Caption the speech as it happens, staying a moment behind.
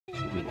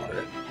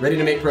Ready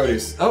to make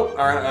produce. Oh,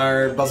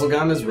 our buzzle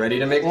gum is ready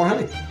to make more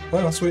honey.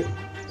 Oh, sweet.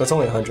 That's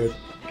only 100.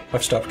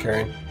 I've stopped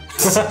carrying.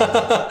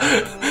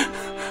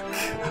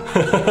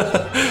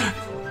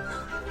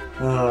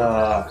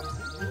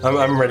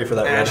 I'm ready for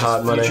that red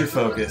hot money. Future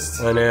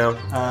focused. I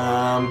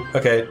know.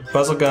 Okay,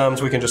 puzzle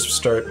gums. We can just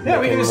start. Yeah,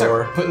 we can just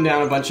start putting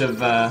down a bunch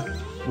of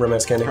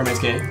romance candy. Romance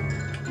candy.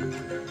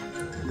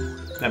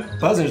 That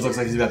buzzer just looks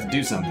like he's about to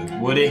do something.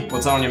 Woody,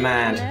 what's on your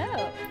mind?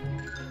 No.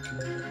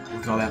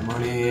 Look at all that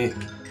money.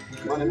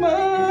 Money,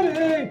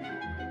 money.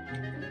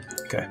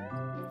 Okay.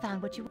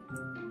 Found what you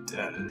want.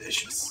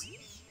 Delicious.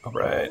 All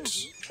right.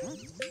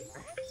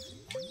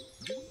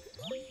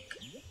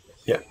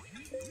 Yeah.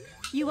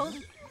 You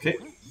won't. Okay.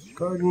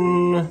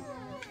 Garden.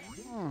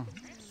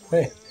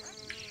 Hey.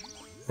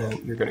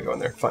 And you're gonna go in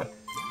there. Fine.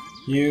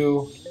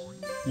 You.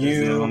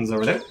 The other one's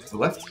over there. To the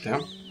left.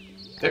 Down.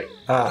 There.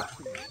 Ah.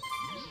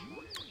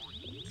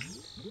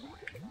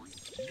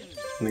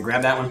 I'm gonna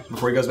grab that one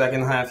before he goes back in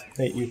the hive.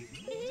 Hey, you.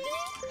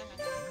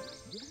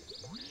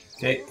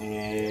 Okay,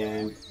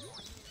 and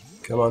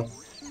Come on.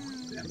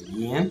 grab it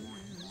again.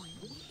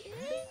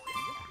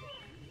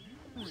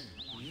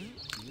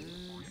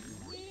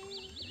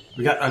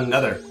 We got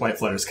another white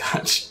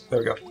flutterscotch. There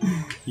we go.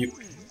 You.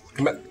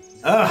 Come back.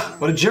 Ugh,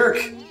 what a jerk!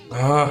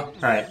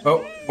 Alright,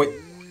 Oh, wait.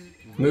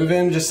 move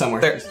him just somewhere.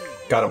 There. Is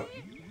Got him.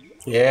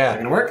 that Yeah.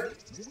 gonna work?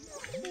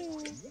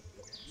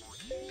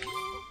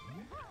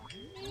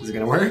 Is it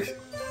gonna work?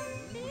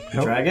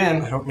 Try I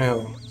again. don't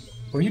know.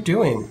 What are you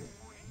doing?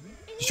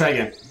 Just try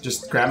again.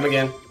 Just grab him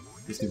again.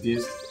 He's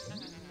confused.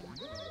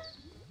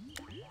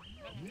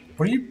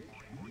 What are you?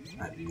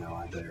 I have no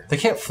idea. They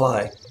can't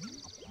fly.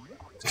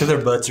 It's because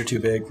their butts are too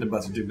big. The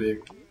butts are too big.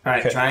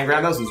 Alright, Okay. try and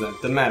grab those ones then.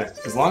 Doesn't matter.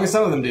 As long as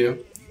some of them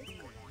do.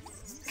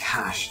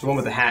 Gosh, the one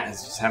with the hat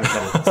is just having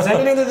trouble.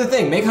 Send it into the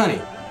thing. Make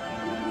honey.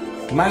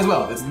 You might as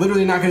well. It's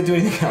literally not going to do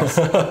anything else.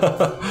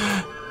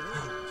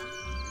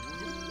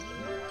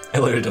 It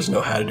literally doesn't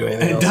know how to do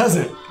anything It else.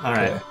 doesn't.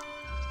 Alright. Okay.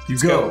 You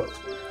go.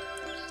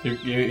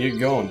 You're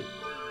going.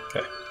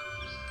 Okay.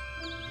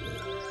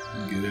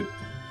 Good.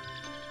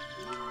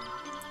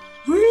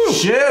 Woo!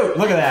 Shoot!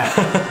 Look at that.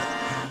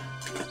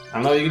 I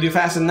don't know what you can do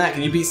faster than that.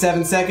 Can you beat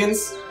 7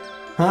 seconds?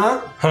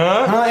 Huh?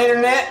 Huh? Huh,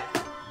 internet?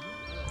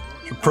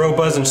 Pro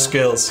buzzing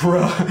skills.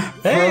 Bro.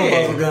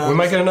 Hey, Bubble gums. we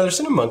might get another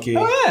cinnamon monkey.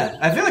 Oh yeah,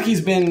 I feel like he's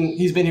been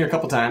here a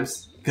couple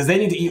times because they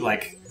need to eat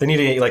like They need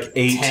to eat like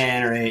 8.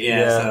 10 or 8. Yeah,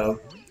 Yeah. so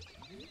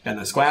got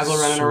the Squazzle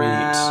running Sweet.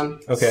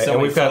 around. Okay, so and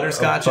many we've got a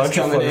flutterscotches bunch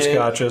of coming in.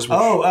 flutterscotches, which-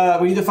 Oh,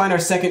 we need to find our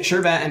second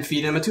sherbet and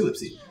feed him a tulip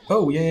seed.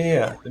 Oh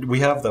yeah. We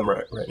have them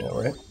right now,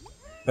 right?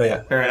 Oh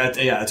yeah. Or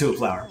yeah, a tulip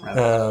flower.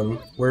 Rather.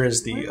 Where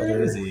is the Where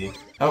other? is he?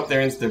 Oh,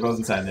 they're both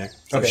inside there.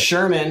 So Okay.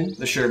 Sherman,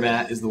 the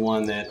sherbet, is the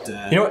one that.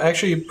 You know,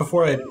 actually,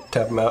 before I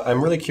tap them out, I'm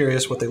really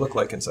curious what they look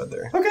like inside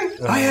there. Okay.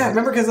 Oh yeah,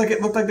 remember because like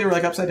it looked like they were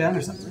like upside down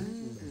or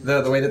something.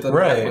 The way that the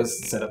Right.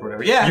 was set up or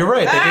whatever. Yeah. You're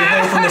right. They did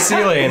hang from the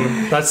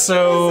ceiling. That's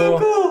So so.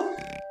 cool.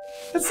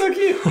 That's so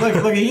cute.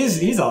 Look,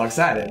 he's all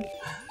excited.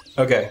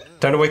 Okay,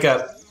 time to wake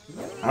up.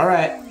 All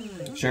right,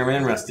 Sherman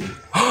and Rusty.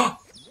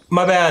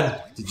 My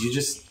bad. Did you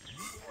just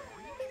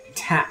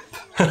tap?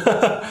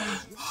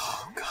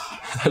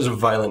 That was a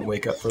violent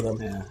wake up for them.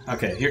 Yeah.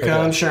 Okay, here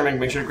comes Sherman.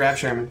 Make sure to grab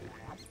Sherman.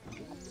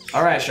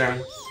 All right,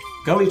 Sherman.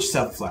 Go eat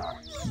yourself a flower.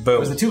 It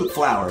was Boom. the tulip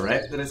flower,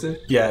 right? Did I say?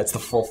 Yeah, it's the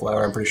full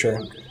flower. I'm pretty sure.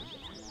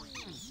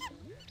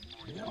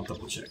 Yeah, I'll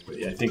double check. But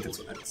yeah, I think that's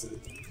what I said.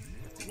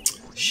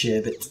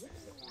 Shibbit.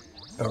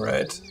 All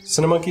right,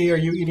 Cinnamonkey, are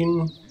you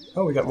eating?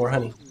 Oh, we got more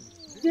honey.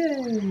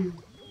 Yay!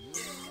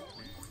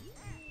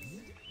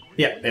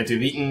 Yeah, they have to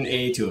have eaten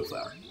a tulip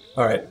flower.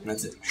 All right,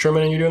 That's it.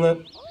 Sherman, are you doing that?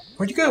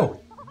 Where'd you go?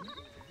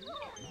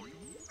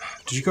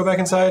 Did you go back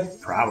inside?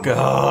 Probably.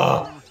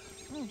 Gah.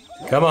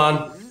 Come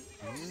on.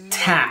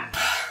 Tap.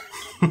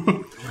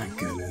 My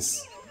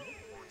goodness.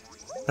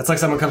 That's like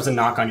someone comes to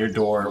knock on your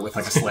door with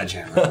like a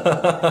sledgehammer.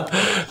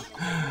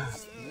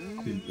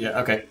 Yeah,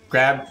 okay.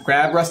 Grab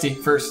Rusty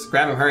first.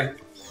 Grab him, hurry.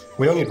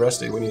 We don't need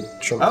Rusty. We need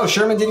Sherman. Oh,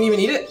 Sherman didn't even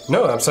eat it?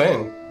 No, I'm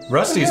saying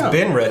Rusty's Oh, yeah.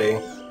 been ready.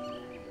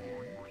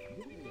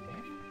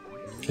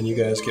 Can you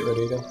guys get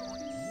ready again?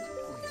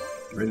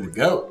 Ready to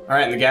go.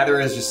 Alright, and the gatherer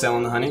is just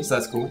selling the honey, so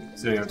that's cool.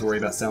 So you don't have to worry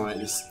about selling it,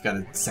 you just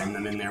gotta send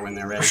them in there when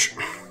they're ready.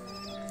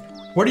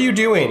 What are you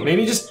doing?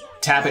 Maybe just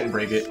tap it and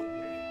break it.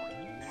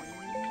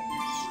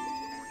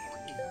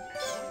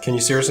 Can you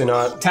seriously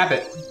not? Tap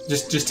it.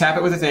 Just tap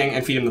it with a thing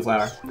and feed him the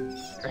flower.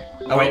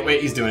 Oh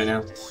wait, he's doing it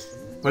now.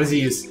 What does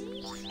he use?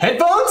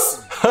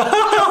 Headphones?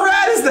 How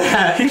rad is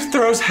that? He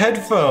throws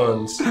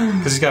headphones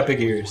because he's got big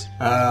ears.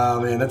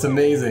 Oh man, that's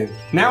amazing.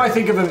 Now I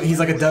think of him, he's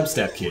like a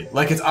dubstep kid.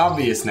 Like it's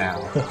obvious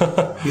now.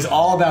 He's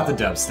all about the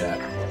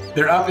dubstep.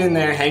 They're up in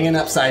there, hanging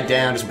upside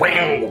down, just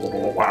wham,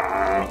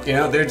 you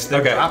know, they're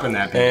dropping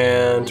that thing.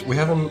 And we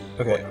haven't.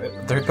 Okay,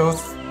 they're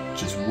both.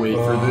 Just wait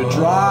for the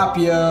drop,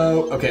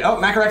 yo. Okay, oh,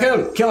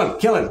 Macaraccoon, kill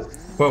him.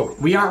 Whoa.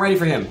 We aren't ready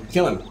for him,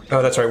 kill him.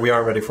 Oh, that's right. We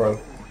aren't ready for him.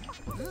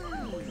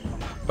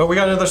 Oh, we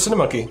got another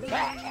Cinnamonkey.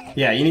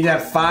 Yeah, you need to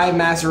have 5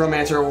 Master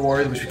Romancer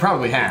awards, which we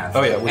probably have.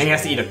 Oh, yeah, and he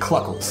has to eat a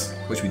Cluckles,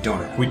 which we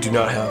don't have. We do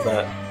not have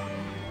that.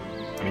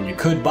 I mean, you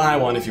could buy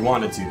one if you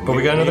wanted to. But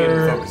we got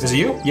another. Is it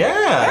you?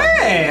 Yeah.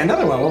 Hey,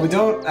 another one. Well, I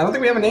don't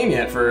think we have a name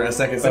yet for a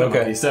second Cinema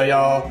Monkey. So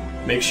y'all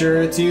make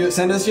sure to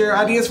send us your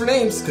ideas for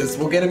names because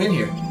we'll get them in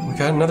here. We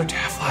got another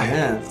Taffly.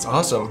 Yeah, that's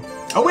awesome.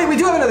 Oh wait, we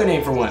do have another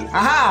name for one.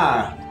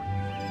 Aha!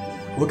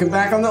 Looking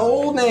back on the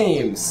old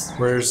names.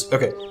 Where's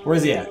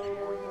he at?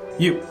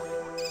 You.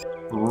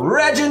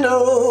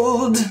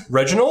 Reginald.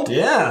 Reginald?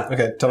 Yeah.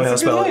 Okay, tell me how to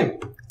spell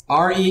it.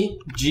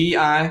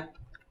 Reginald.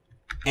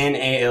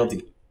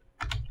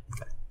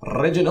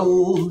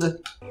 Reginald.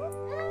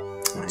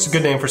 It's a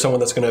good name for someone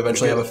that's going to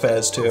eventually have a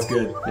fez too. It's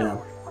good. Yeah.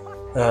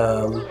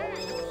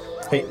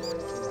 Hey,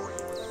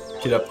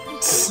 get up.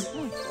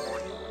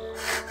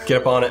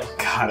 Get up on it.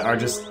 God, our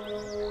just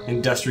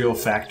industrial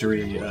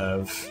factory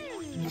of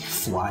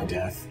fly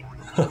death.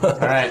 All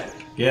right,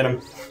 get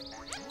him.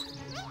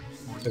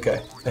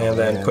 Okay, and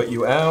then put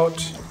you out.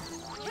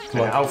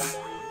 Come on. Alf.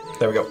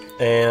 There we go.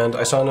 And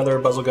I saw another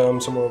buzzle gum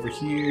somewhere over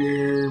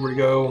here. Where'd it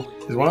go?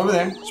 There's one over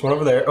there. There's one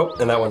over there. Oh,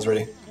 and that one's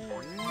ready.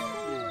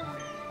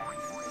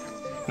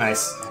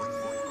 Nice.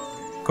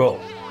 Cool.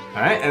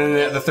 All right, and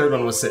then the third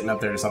one was sitting up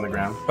there just on the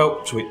ground.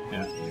 Oh, sweet.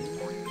 Yeah.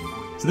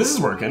 So this is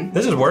working.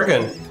 This is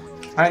working.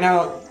 All right,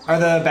 now, are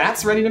the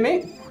bats ready to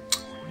mate?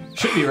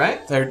 Should be,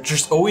 right? They're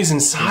just always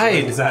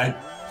inside. Inside.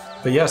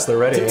 But yes, they're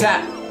ready.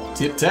 Tip-tap.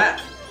 Tip-tap.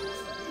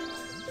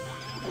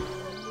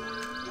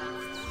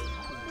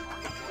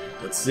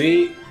 Let's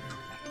see.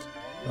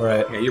 All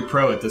right. Yeah, you're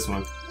pro at this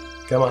one.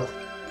 Come on.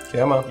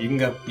 Come on. You can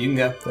go. You can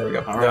go. There we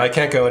go. All No, right. I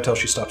can't go until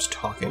she stops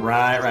talking.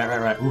 Right.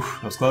 Oof,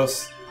 that was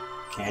close.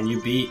 Can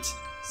you beat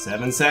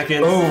 7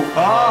 seconds?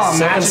 Oh,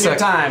 matching your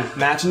time.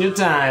 Matching your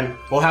time.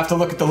 We'll have to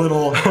look at the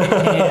little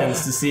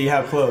hands to see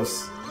how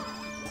close.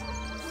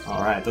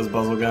 All right, those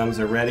buzzle gums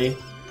are ready.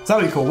 So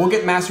that'll be cool. We'll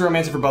get Master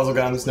Romancer for buzzle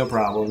gums, no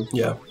problem.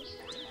 Yeah.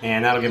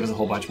 And that'll give us a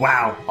whole bunch.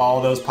 Wow,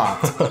 all those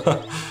popped.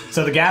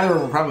 So the Gatherer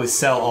will probably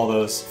sell all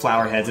those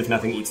flower heads if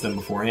nothing eats them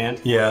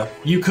beforehand. Yeah.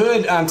 You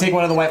could take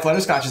one of the white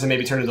flutterscotches and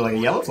maybe turn it into like a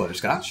yellow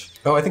flutterscotch.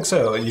 Oh, I think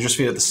so. You just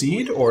feed it the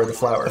seed or the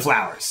flower? The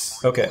flowers.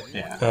 Okay.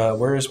 Yeah.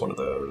 Where is one of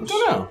those? I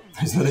don't know.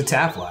 There's another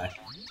Taffly.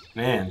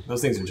 Man,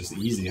 those things are just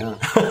easy, huh?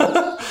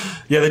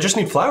 Yeah, they just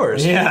need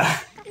flowers. Yeah.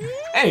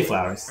 Any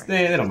flowers.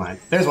 They don't mind.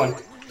 There's one.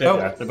 There they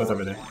are. They're both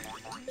over there.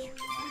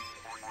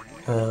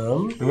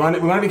 We want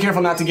to be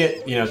careful not to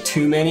get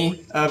too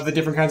many of the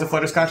different kinds of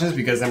flutterscotches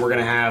because then we're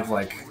gonna have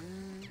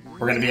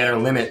we're gonna be at our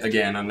limit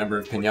again on number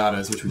of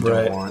pinatas, which we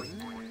don't want.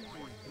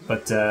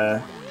 But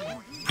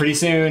pretty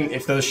soon,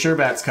 if those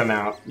Sherbats come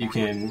out, you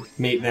can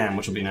mate them,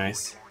 which will be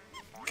nice.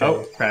 Okay.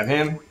 Oh, grab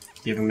him.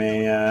 Give him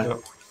a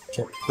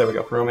there we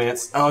go.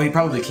 romance. Oh, he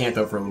probably can't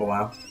though for a little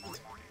while,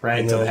 right?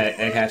 Until the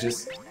egg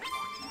hatches.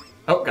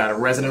 Oh, got a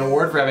resident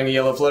award for having a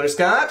yellow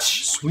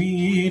flutterscotch.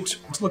 Sweet.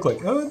 What's it look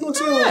like? Oh, it looks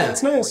yellow.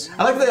 It's nice.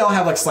 I like that they all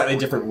have slightly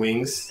different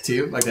wings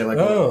too. Like they like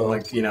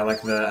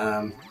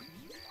the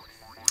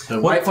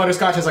white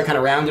flutterscotch has kind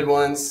of rounded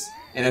ones,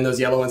 and then those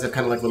yellow ones have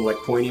kind of little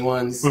pointy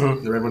ones.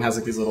 Mm-hmm. The red one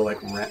has these little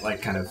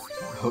kind of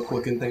hook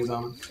looking things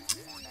on them.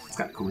 It's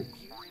kind of cool.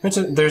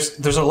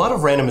 There's a lot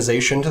of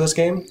randomization to this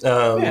game.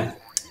 Yeah.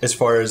 As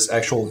far as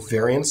actual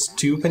variants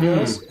to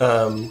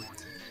pinatas,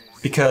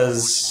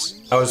 because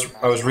I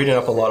was reading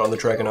up a lot on the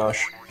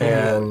Dragonache,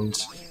 and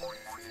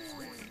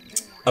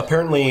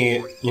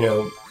apparently,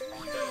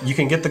 you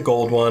can get the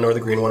gold one or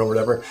the green one or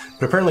whatever,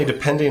 but apparently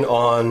depending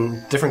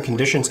on different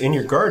conditions in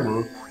your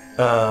garden,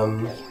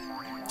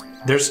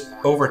 there's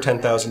over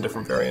 10,000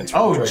 different variants.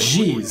 Oh,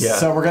 jeez. Yeah.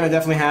 So we're going to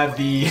definitely have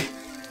the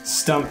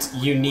Stumpt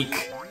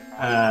unique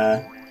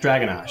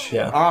Dragonache.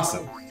 Yeah.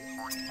 Awesome.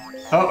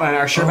 Oh, and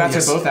our Sherbats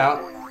are both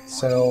out.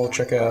 Sell,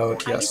 check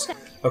out, yes.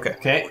 Okay.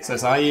 Okay, so I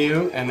saw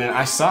you, and then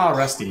I saw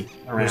Rusty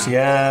around. Where's he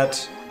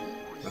at?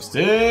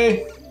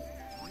 Rusty!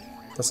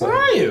 Where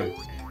are you?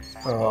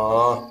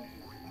 Aww.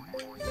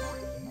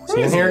 Is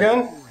he in here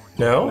again?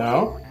 No?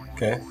 No.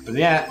 Okay. But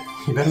yeah,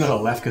 he better not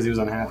have left because he was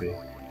unhappy.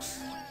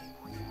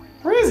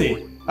 Where is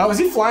he? Oh, is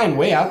he flying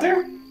way out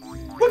there?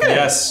 Look at him!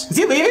 Yes. Is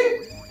he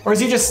leaving? Or is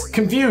he just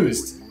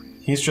confused?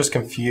 He's just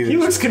confused. He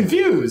looks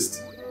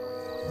confused.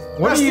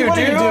 What are you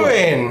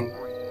doing?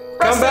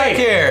 Come back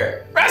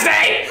here!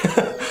 Rusty!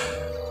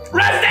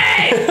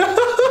 Rusty!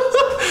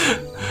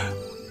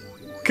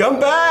 Come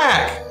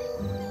back!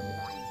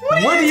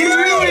 What are you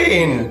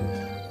doing?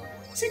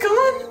 Is he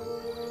gone?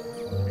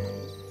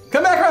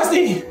 Come back,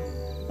 Rusty!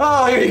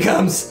 Oh, here he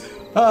comes.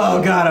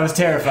 Oh, God, I was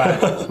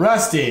terrified.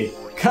 Rusty,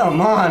 come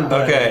on,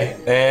 buddy. Okay,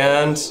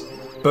 and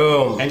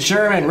boom. And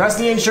Sherman,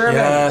 Rusty and Sherman.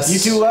 Yes. You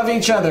two love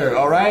each other,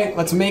 all right?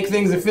 Let's make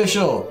things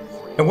official.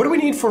 And what do we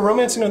need for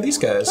romancing on these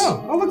guys?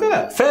 Oh, I'll look that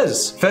up.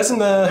 Fez. Fez in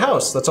the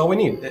house. That's all we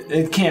need.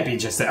 It can't be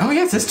just that. Oh,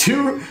 yeah, it says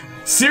two.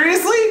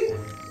 Seriously?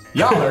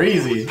 Y'all are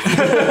easy.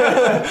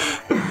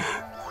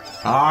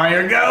 Oh,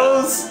 here it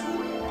goes.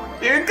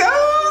 Here it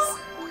goes.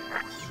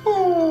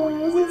 Oh,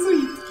 so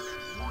sweet.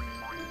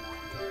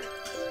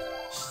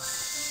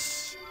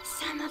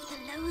 Some of the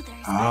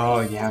loathers.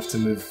 Oh, you have to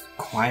move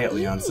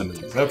quietly on some of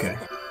these. Okay.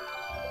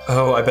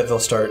 Oh, I bet they'll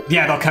start.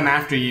 Yeah, they'll come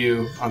after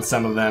you on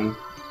some of them.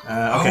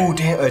 Okay. Oh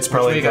damn! It's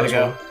probably Which way you the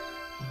gotta first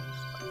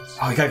go.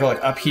 Oh, you gotta go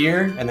like up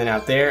here, and then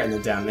out there, and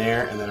then down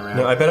there, and then around.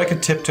 one. No, I bet I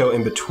could tiptoe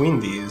in between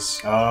these.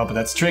 Oh, but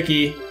that's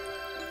tricky.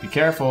 Be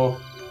careful.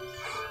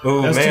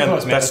 Oh That's man, too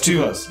close, man. that's That's too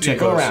close. Too Yeah,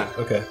 go close. around.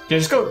 Okay. Yeah,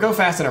 just go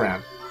fast and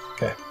around.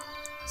 Okay.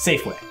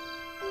 Safe way.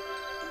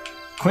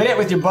 Quit it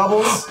with your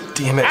bubbles.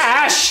 Damn it!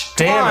 Ash!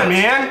 Damn Come on, it.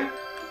 man!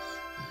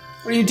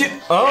 What are you doing?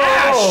 Oh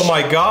Ash!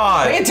 my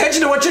god! Pay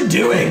attention to what you're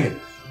doing!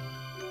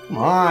 Come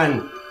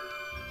on.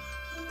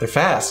 They're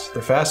fast.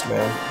 They're fast,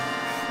 man.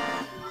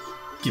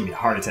 Give me a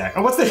heart attack.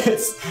 Oh, what's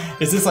this?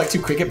 Is this like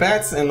two cricket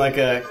bats and like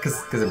a...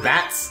 Cause they're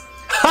bats?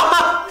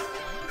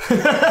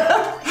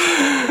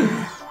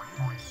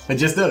 I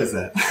just noticed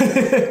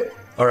that.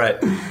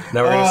 Alright.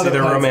 Now we're gonna see the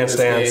their puns in romance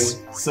this dance.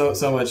 game.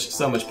 So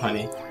much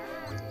punny.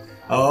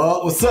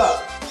 Oh, what's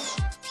up?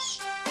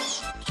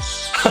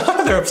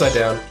 They're upside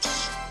down.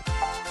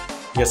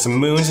 You got some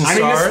moons and I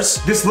mean,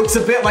 stars. this looks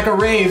a bit like a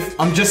rave,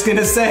 I'm just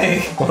gonna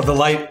say. Well, the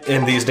light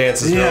in these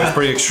dances are always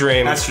pretty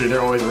extreme. That's true, they're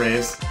always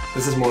raves.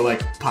 This is more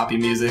like poppy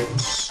music.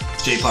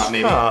 J-pop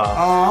maybe. Aw.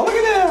 Aw, look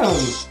at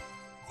them!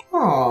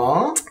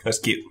 Aw. That's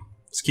cute.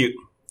 It's cute.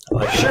 I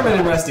like it. Sherman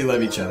and Rusty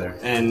love each other,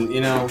 and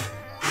you know,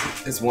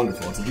 it's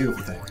wonderful. It's a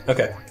beautiful thing.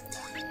 Okay.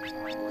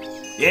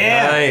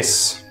 Yeah!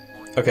 Nice.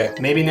 Okay.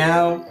 Maybe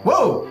now...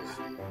 Whoa!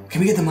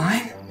 Can we get the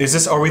mine? Is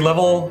this, are we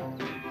level,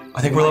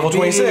 I think we're level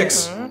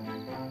 26.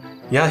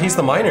 Yeah, he's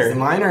the miner. The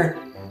miner.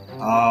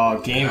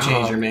 Oh, game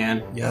changer,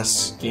 man.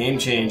 Yes. Game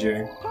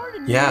changer.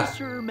 Pardon Yeah. me,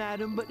 sir,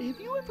 madam, but have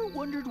you ever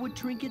wondered what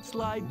trinkets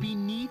lie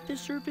beneath the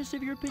surface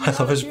of your I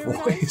love his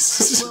paradise?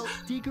 voice. Well,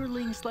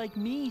 diggerlings like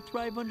me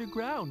thrive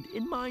underground,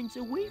 in mines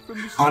away from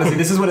the sea. Honestly,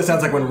 this is what it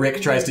sounds like when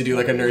Rick tries to do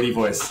like a nerdy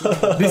voice.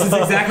 This is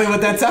exactly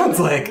what that sounds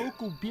like.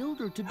 Local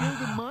builder to build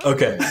a mine.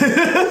 Okay.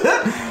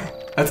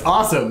 That's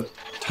awesome.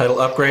 Title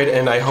upgrade,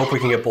 and I hope we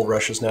can get bull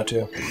rushes now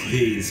too.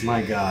 Please,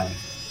 my god.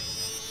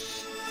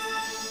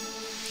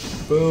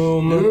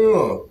 Boom.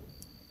 Ooh.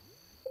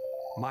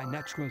 My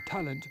natural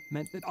talent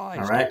meant that I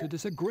All right. started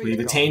as a great We've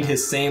attained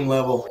his same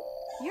level.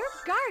 Your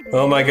garden.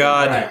 Oh my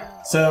god.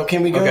 Alright, so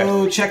can we go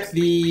Okay. check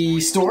the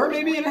store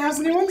maybe and it has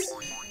the new ones?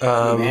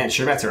 Man,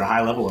 sure bats are a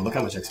high level and look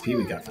how much XP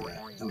we got for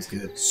that. That was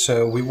good.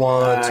 So we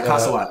want...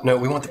 costs a lot. No,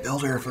 we want the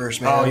builder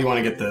first, man. Oh, you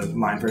want to get the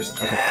mine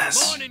first? Okay.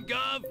 Yes.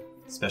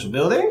 Special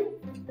building.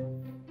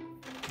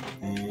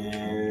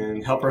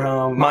 And helper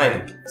home.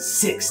 Mine.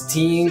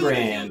 16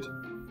 grand.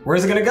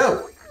 Where's it gonna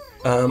go?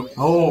 Um,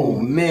 Oh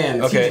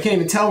man, Okay. you can't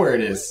even tell where it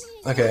is.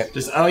 okay.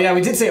 Just oh yeah,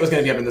 we did say it was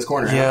gonna be up in this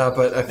corner. huh? Yeah,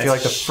 but I feel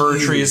like the That's fir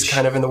tree is huge.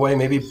 kind of in the way.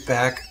 Maybe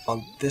back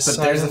on this But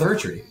side. there's the of fir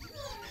tree.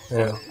 I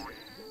know.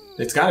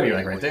 It's gotta be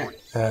like right there.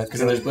 Uh, Because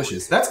then there's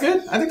bushes. That's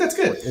good. I think that's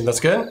good. and that's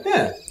good?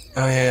 Yeah,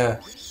 Oh, yeah.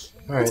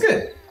 All right. that's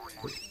good.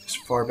 As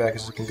far back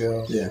as it can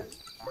go. Yeah.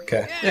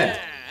 Okay. Yeah.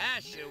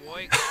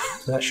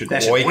 That should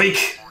That should work.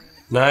 wake.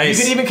 You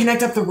Nice. could even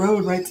connect up the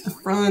road right to the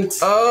front.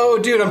 Oh,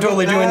 dude, I'm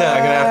totally doing that.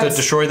 I'm gonna have to that.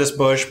 destroy this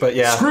bush, but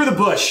yeah. Screw the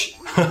bush.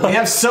 We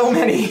have so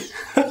many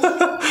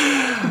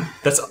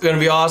That's gonna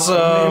be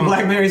awesome.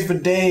 blackberries for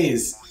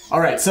days. All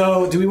right,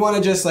 so do we want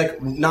to just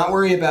like not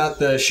worry about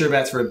the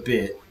sherbats for a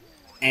bit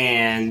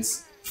and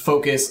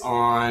focus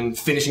on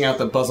finishing out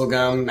the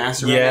buzzlegum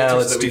master Yeah, romance, so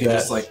let's that do we can that.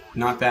 just like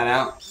knock that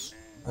out?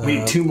 We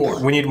need two more.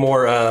 We need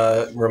more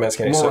romance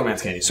candy. More so,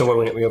 romance candy. So what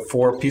we need? We have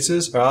 4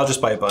 pieces. Or I'll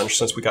just buy a bunch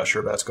since we got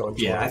sherbats going.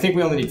 Yeah, I think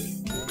we only need.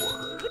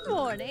 Good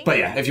morning. But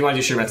yeah, if you want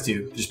to do sherbats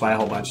too, just buy a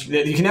whole bunch.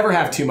 You can never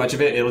have too much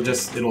of it. It'll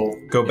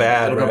Go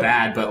bad, It'll go right?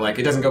 bad, but like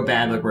it doesn't go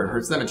bad like where it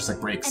hurts them. It just like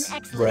breaks. An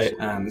excellent Right. So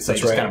That's you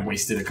just right. kind of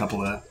wasted a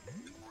couple of.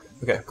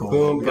 Okay. Cool.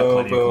 Boom, We got boom,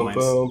 plenty of boom, coins.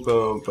 boom,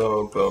 boom,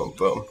 boom, boom,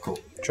 boom. Cool.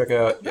 Check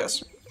out.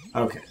 Yes.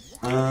 Okay.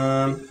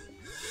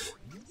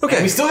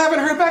 Okay. We still haven't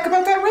heard back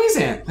about that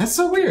raisin. That's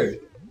so weird.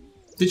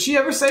 Did she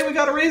ever say we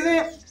got a raisin?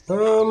 I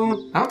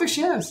don't think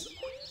she has.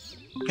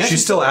 Yeah,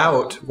 She's still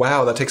out.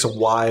 Wow, that takes a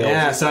while.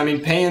 Yeah, so I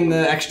mean, paying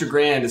the extra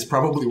grand is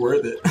probably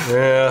worth it.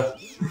 Yeah.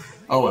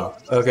 Oh well.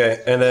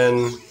 Okay, and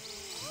then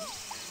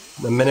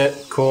the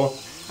minute. Cool.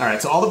 All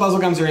right, so all the puzzle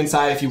gums are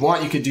inside. If you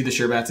want, you could do the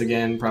sherbats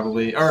again,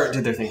 probably. Or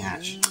did their thing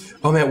hatch?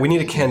 Oh man, we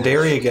need a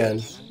Kandari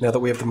again now that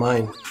we have the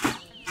mine.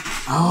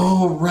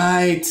 Oh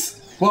right.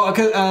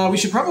 Well, we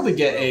should probably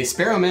get a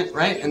sparrow mint,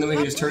 right? And then we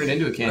can just turn it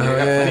into a candy. Oh, I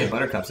got yeah. plenty of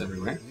buttercups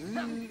everywhere.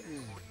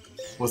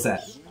 What's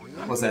that?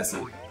 What's that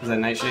scene? Is that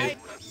nightshade?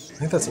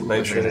 I think that's a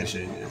nice shade.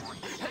 Nightshade, yeah.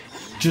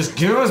 Just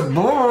give us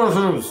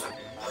bonuses.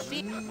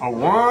 I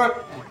want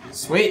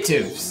sweet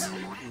tooths.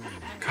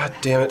 God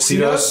damn it, See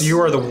Cedos, us? you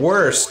are the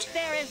worst.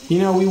 There is You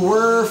know, we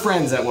were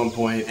friends at one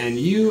point, and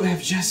you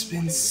have just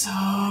been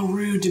so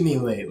rude to me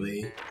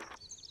lately.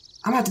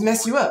 I'm about to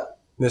mess you up.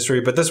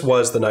 Mystery, but this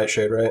was the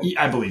nightshade, right?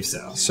 I believe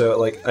so. So,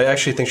 like, I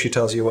actually think she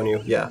tells you when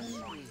you, yeah.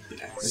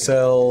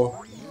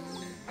 Sell.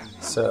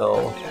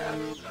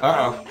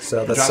 Uh-oh.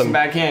 So that's Drop some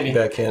bad candy.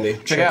 Bad candy.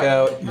 Check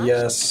out. out.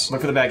 Yes.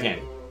 Look for the bad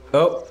candy.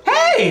 Oh,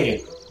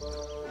 Hey!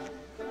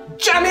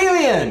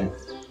 Chameleon!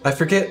 I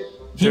forget.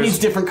 He There's- needs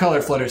different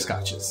color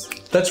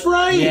flutterscotches. That's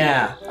right.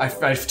 Yeah, I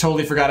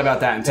totally forgot about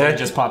that until it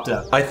just popped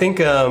up. I think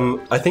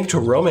to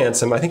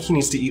romance him, I think he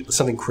needs to eat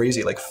something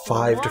crazy, like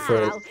 5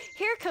 different. Wow,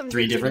 here comes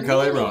 3 the different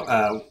Jimmy.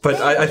 color. But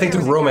I think to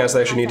romance,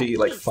 they actually need to eat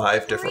like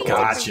 5 different ones.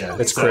 Gotcha.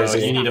 It's So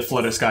crazy. you need a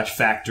Flutterscotch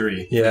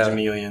factory Yeah. for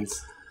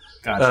chameleons.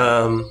 Gotcha.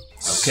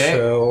 Okay.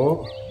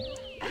 So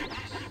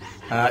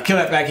Kill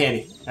that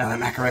backhandy. That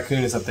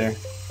Macaraccoon is up there.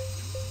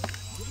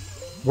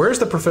 where's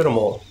the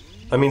Profiterole?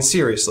 I mean,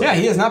 seriously. Yeah,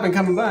 he has not been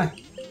coming by.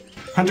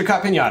 Hunter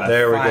caught Pinata.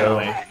 There we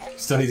finally. go.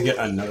 Still need to get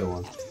another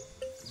one.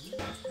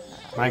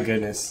 My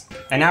goodness.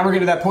 And now we're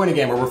getting to that point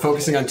again where we're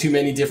focusing on too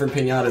many different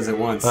pinatas at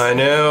once. I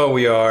know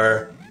we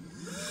are.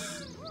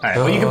 Alright,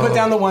 well you can put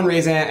down the one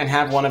raisin and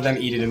have one of them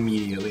eat it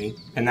immediately.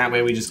 And that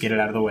way we just get it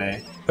out of the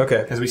way.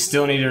 Okay. Because we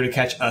still need her to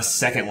catch a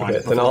second one. Okay,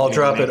 before then we I'll can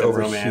drop make it the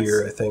over romance.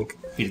 here, I think.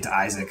 Feed it to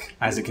Isaac.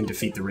 Isaac can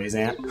defeat the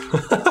raisin.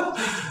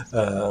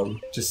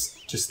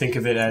 Just think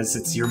of it as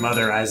it's your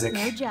mother, Isaac.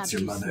 No job It's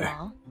your too mother.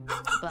 small,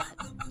 but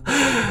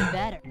even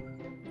better.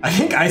 I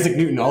think Isaac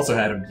Newton also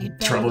had a You'd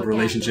better troubled look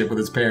relationship with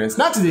his parents.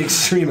 Not to the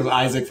extreme of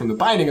Isaac from the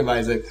Binding of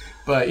Isaac,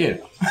 but you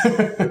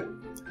know.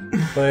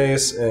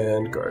 Place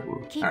and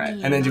garden. Keep Alright,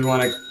 me and then do we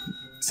want to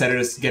set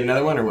her to get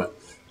another one or what?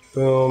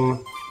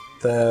 Boom.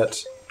 That.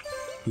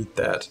 Eat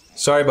that.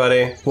 Sorry,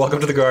 buddy. Welcome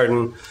to the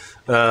garden.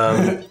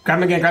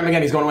 Grab him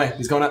again, he's going away.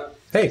 He's going up.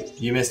 Hey.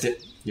 You missed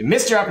it. You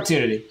missed your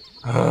opportunity.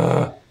 You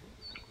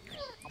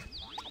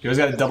always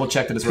gotta double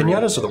check that it's working.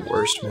 Pinatas are the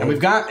worst, man. And we've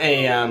got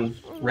a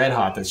Red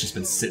Hot that's just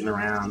been sitting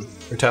around.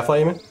 Or Taffly,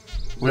 you mean?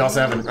 We also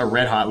have a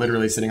Red Hot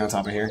literally sitting on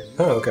top of here.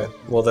 Oh, okay.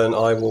 Well, then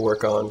I will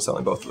work on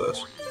selling both of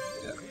those.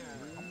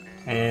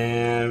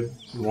 And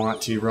we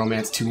want to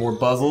romance 2 more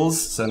Buzzles.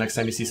 So next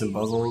time you see some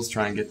Buzzles,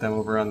 try and get them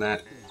over on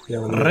that Yeah,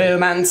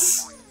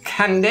 romance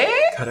candy.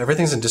 God,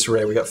 everything's in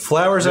disarray. We got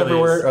flowers Really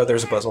everywhere. is. Oh,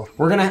 there's a puzzle. What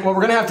we're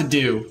gonna have to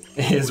do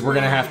is we're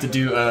gonna have to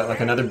do like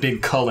another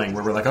big culling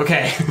where we're like,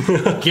 okay,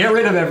 get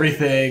rid of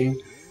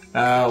everything.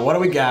 What do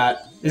we got?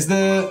 Is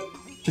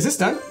this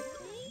done?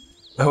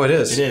 Oh, it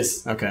is. It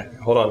is. Okay.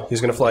 Hold on.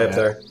 He's going to fly up Yeah.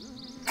 there.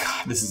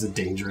 God, this is a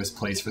dangerous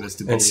place for this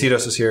to be. And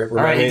Cedos is here. All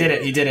right, he did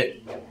it. He did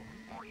it.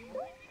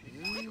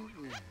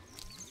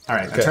 All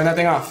right, Okay. turn that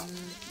thing off.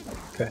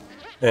 Okay.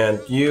 And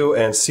you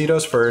and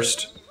Cedos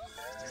first.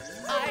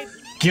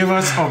 Give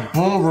us a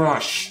bull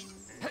rush.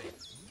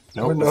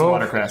 Nope, it's No,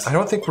 watercress. I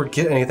don't think we're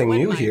getting anything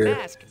new here.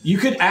 You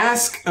could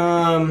ask,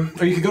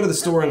 or you could go to the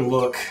store and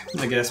look,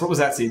 I guess. What was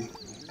that seed?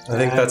 I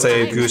think that's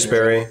a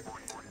gooseberry.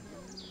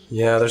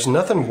 Yeah, there's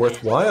nothing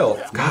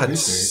worthwhile. God,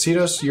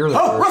 gooseberry. Cedos, you're the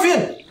Oh, worst.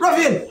 Ruffian!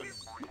 Ruffian!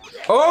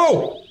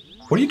 Oh!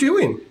 What are you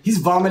doing? He's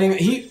vomiting.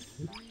 You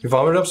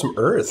vomited up some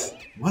earth.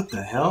 What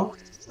the hell?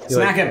 You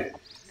Smack like- him.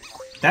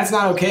 That's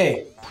not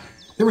okay.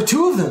 There were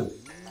 2 of them.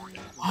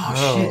 Oh,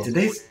 Oh. shit. Did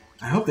they?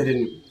 I hope they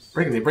didn't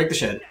break him. They break the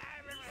shed.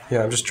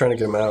 Yeah, I'm just trying to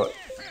get him out.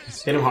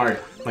 Hit him hard.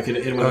 Like hit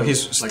him with Oh, a,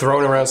 he's like,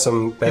 throwing around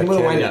some hit bad him with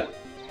a wind candy. up.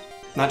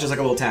 Not just like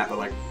a little tap, but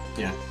like,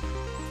 yeah.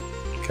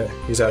 Okay,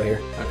 he's out of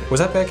here. Okay. Was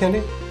that bad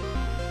candy?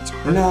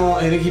 No,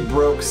 I think he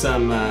broke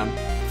some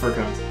fur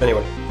cones.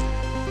 Anyway.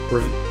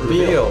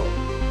 Reveal.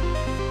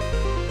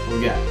 What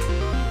we got?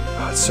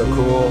 Oh, it's so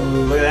cool.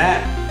 Ooh, look at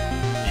that.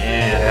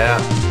 Yeah.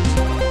 Yeah.